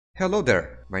Hello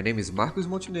there, my name is Marcos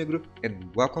Montenegro and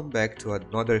welcome back to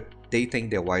another Data in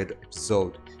the Wild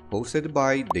episode, hosted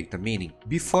by Data Meaning.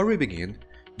 Before we begin,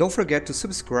 don't forget to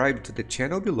subscribe to the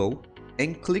channel below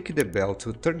and click the bell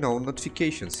to turn on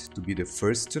notifications to be the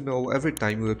first to know every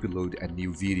time we upload a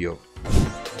new video.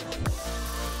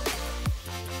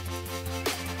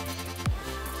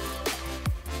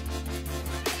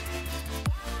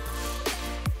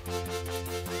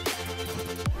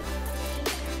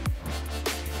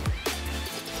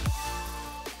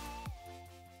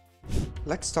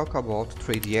 Let's talk about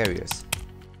trade areas.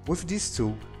 With this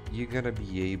tool, you're gonna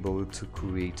be able to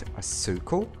create a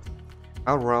circle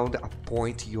around a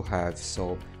point you have.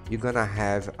 So you're gonna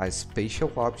have a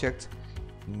spatial object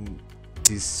in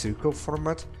this circle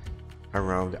format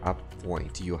around a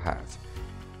point you have.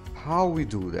 How we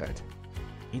do that?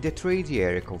 In the trade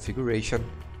area configuration,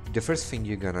 the first thing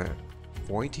you're gonna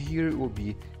point here will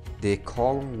be the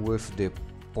column with the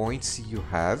points you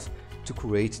have to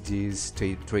create these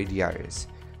trade areas.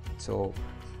 So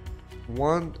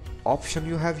one option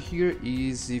you have here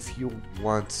is if you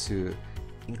want to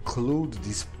include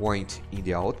this point in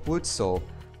the output. So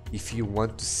if you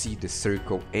want to see the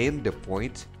circle and the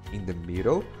point in the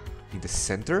middle, in the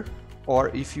center, or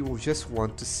if you just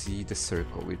want to see the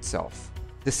circle itself.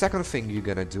 The second thing you're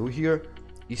gonna do here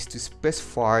is to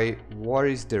specify what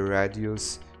is the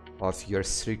radius of your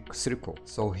circle.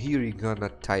 So here you're gonna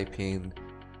type in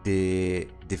the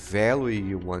value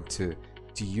you want to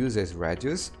use as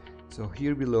radius. So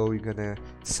here below you're gonna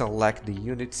select the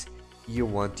units you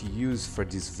want to use for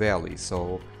this value.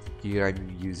 So here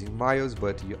I'm using miles,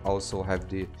 but you also have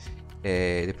the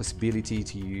possibility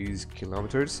to use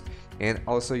kilometers, and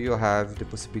also you have the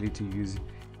possibility to use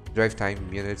drive time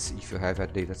minutes if you have a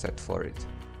data set for it.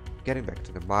 Getting back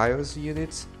to the miles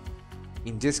units,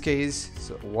 in this case,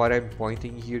 so what I'm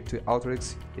pointing here to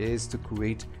Alteryx is to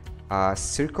create a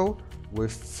circle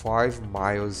with 5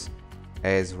 miles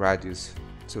as radius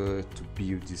to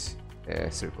build this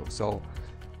circle. So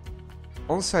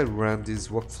once I run this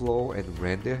workflow and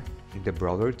render in the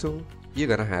browser tool, you're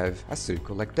gonna have a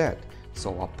circle like that.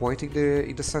 So a point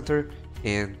in the center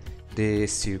and the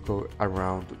circle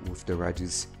around with the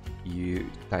radius you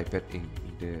type it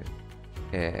in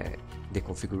the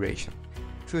configuration.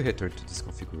 If you return to this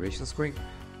configuration screen,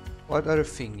 what other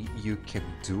thing you can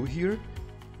do here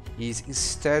is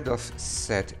instead of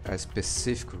set a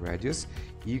specific radius,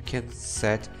 you can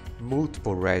set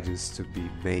multiple radius to be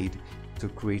made to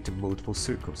create multiple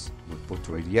circles, multiple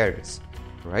trade areas,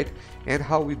 right? And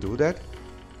how we do that?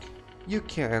 You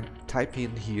can type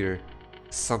in here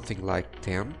something like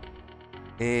 10,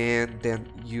 and then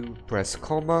you press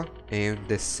comma and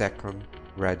the second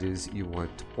radius you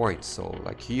want to point. So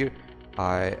like here,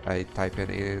 I type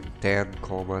in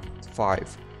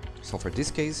 10,5. So for this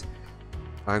case,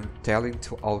 I'm telling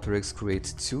to Alteryx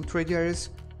create 2 trade areas,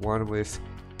 one with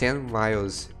 10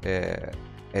 miles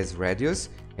as radius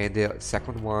and the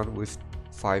second one with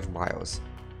 5 miles.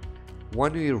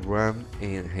 When you run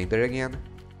and render again,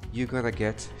 you're gonna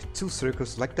get 2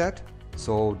 circles like that.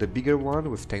 So the bigger one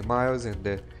with 10 miles and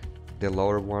the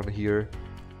lower one here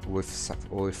with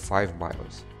 5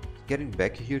 miles. Getting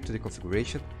back here to the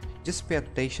configuration, just pay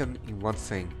attention in one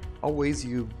thing. Always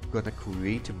you're gonna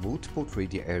create multiple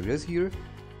trade areas here.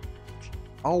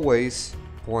 Always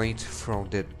point from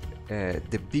the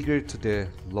bigger to the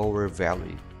lower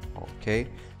value, okay?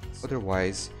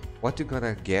 Otherwise, what you're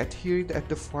gonna get here at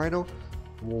the final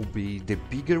will be the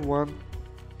bigger one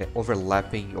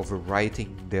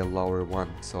overwriting the lower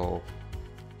one. So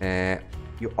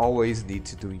you always need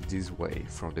to do it this way,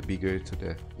 from the bigger to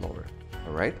the lower,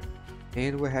 all right?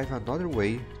 And we have another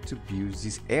way to build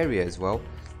this area as well,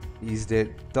 is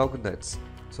the donuts.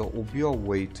 So it will be a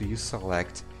way to you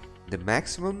select the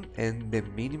maximum and the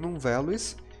minimum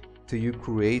values to you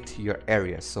create your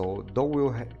area. So though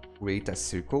we'll create a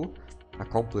circle, a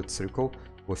complete circle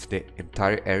with the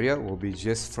entire area will be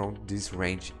just from this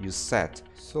range you set.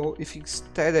 So if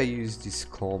instead I use this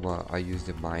comma, I use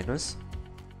the minus,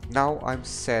 now I'm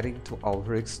setting to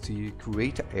Alteryx to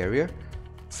create an area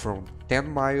from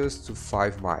 10 miles to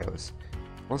 5 miles.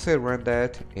 Once I run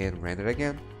that and render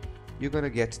again, you're gonna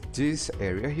get this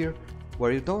area here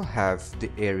where you don't have the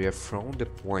area from the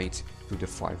point to the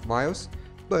 5 miles,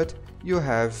 but you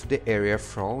have the area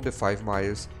from the 5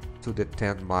 miles to the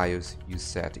 10 miles you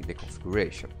set in the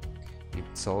configuration.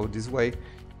 So this way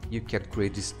you can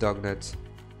create this donut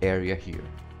area here.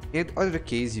 And other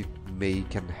case you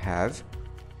can have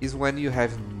is when you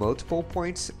have multiple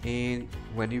points and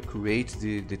when you create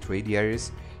the trade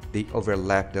areas, they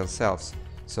overlap themselves.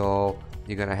 So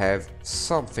you're gonna have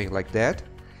something like that,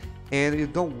 and you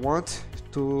don't want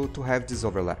to have these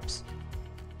overlaps.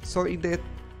 So in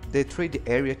the trade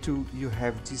area tool, you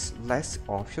have this last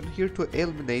option here to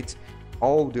eliminate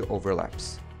all the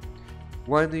overlaps.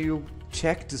 When you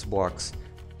check this box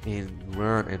and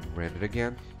run it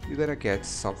again, you're gonna get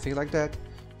something like that,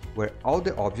 where all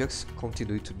the objects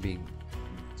continue to be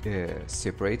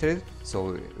separated.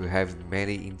 So we have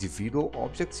many individual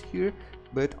objects here,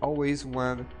 but always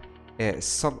when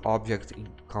some object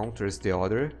encounters the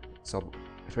other, some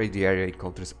trade area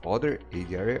encounters other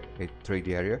trade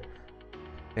area,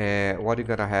 what you're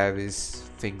gonna have is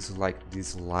things like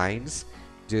these lines,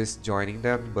 just joining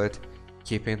them but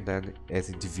keeping them as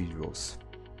individuals.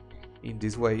 In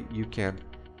this way you can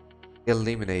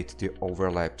eliminate the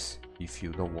overlaps if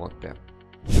you don't want them.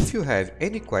 If you have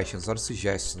any questions or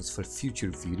suggestions for future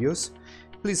videos,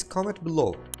 please comment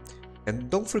below, and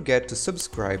don't forget to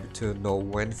subscribe to know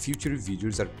when future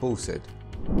videos are posted.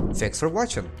 Thanks for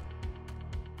watching!